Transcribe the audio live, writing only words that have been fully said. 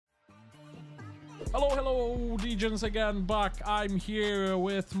Hello, Degens again, back. I'm here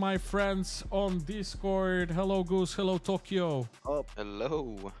with my friends on Discord. Hello, Goose. Hello, Tokyo. Oh,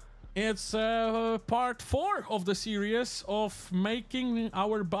 hello. It's part 4 of the series of making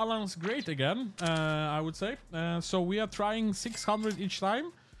our balance great again, I would say. So we are trying 600 each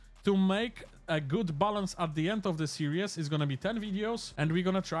time to make a good balance at the end of the series. It's gonna be 10 videos, and we're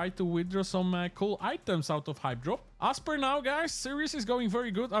gonna try to withdraw some cool items out of HypeDrop. As per now, guys, series is going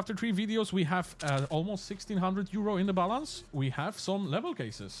very good. After 3 videos, we have almost 1600 euro in the balance. We have some level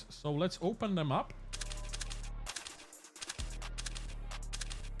cases, so let's open them up.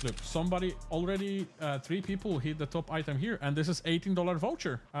 Look, somebody already, 3 people hit the top item here, and this is $18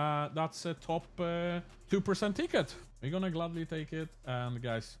 voucher. That's a top 2% ticket. We're gonna gladly take it. And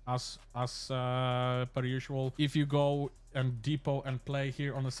guys, as per usual, if you go and depot and play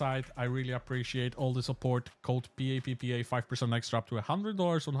here on the side, I really appreciate all the support. Code PAPPA 5% extra up to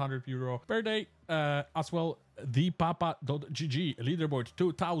 $100 on 100 euro per day. As well, thepapa.gg leaderboard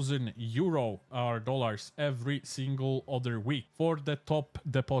 2000 euro or dollars every single other week for the top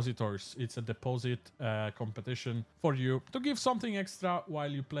depositors. It's a deposit competition for you to give something extra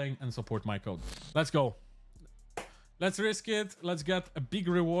while you're playing and support my code. Let's go. Let's risk it. Let's get a big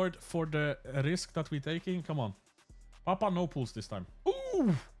reward for the risk that we're taking. Come on. Papa, no pulls this time.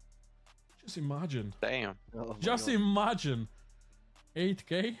 Ooh! Just imagine. Damn. oh Just God. imagine.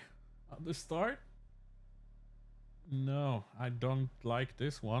 8k at the start. No, I don't like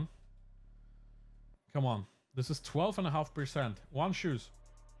this one. Come on. This is 12.5%. One shoes.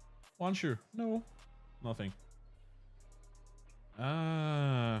 One shoe. No. Nothing.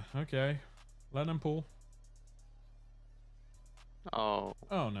 Ah, okay. Let them pull. Oh.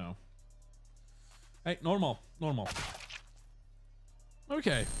 Oh, no. Hey, normal. Normal.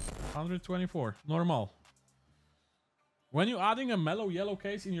 Okay. 124. Normal. When you're adding a mellow yellow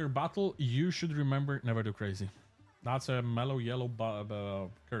case in your battle, you should remember never do crazy. That's a mellow yellow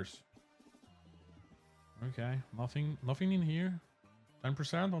curse. Okay. Nothing in here.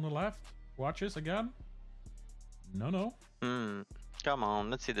 10% on the left. Watches again. No. Come on,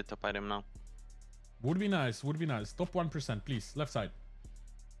 let's see the top item now. Would be nice. Would be nice. Top 1%, please. Left side.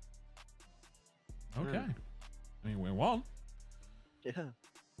 Okay. I mean, we won. Yeah.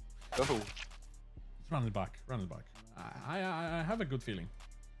 Go. Let's run it back. Run it back. I have a good feeling.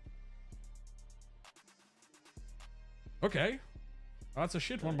 Okay. That's a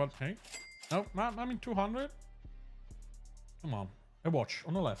shit one, but hey. No, I mean 200. Come on. A watch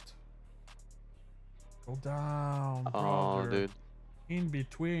on the left. Go down, Oh, brother. dude. In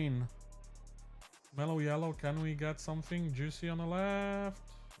between. Mellow yellow. Can we get something juicy on the left? No.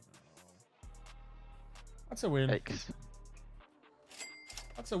 That's a win. Yikes.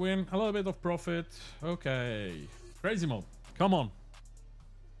 That's a win. A little bit of profit. Okay. Crazy mode. Come on.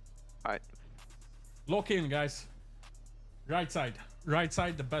 Alright. Lock in, guys. Right side. Right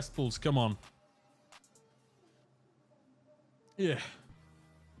side, the best pulls. Come on. Yeah.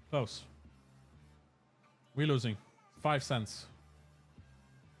 Close. We're losing. 5 cents.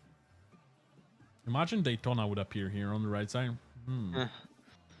 Imagine Daytona would appear here on the right side. Come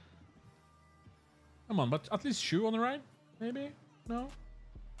on, but at least shoe on the right? Maybe? No?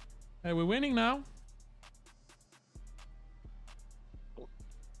 Hey, we're winning now.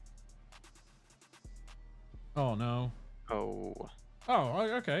 Oh, no. Oh. Oh,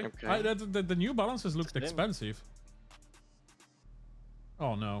 okay. Okay. The New Balances looked expensive.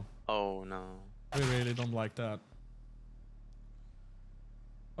 Oh, no. Oh, no. We really don't like that.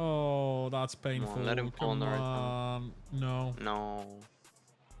 Oh, that's painful. Come on, let him pull on the right on. No. No.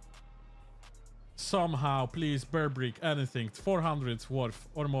 Somehow, please, Burbrick, anything. 400's worth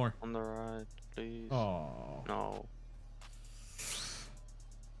or more. On the right, please. Oh. No.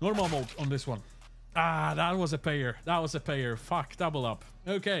 Normal mode on this one. Ah, that was a payer. That was a payer. Fuck, double up.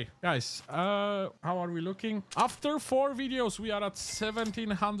 Okay, guys, how are we looking? After 4 videos, we are at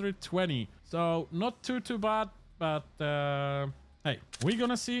 1720. So, not too bad, but hey, we're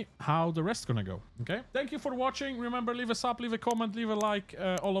gonna see how the rest gonna go, okay? Thank you for watching. Remember, leave a sub, leave a comment, leave a like,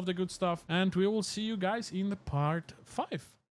 all of the good stuff. And we will see you guys in the part 5.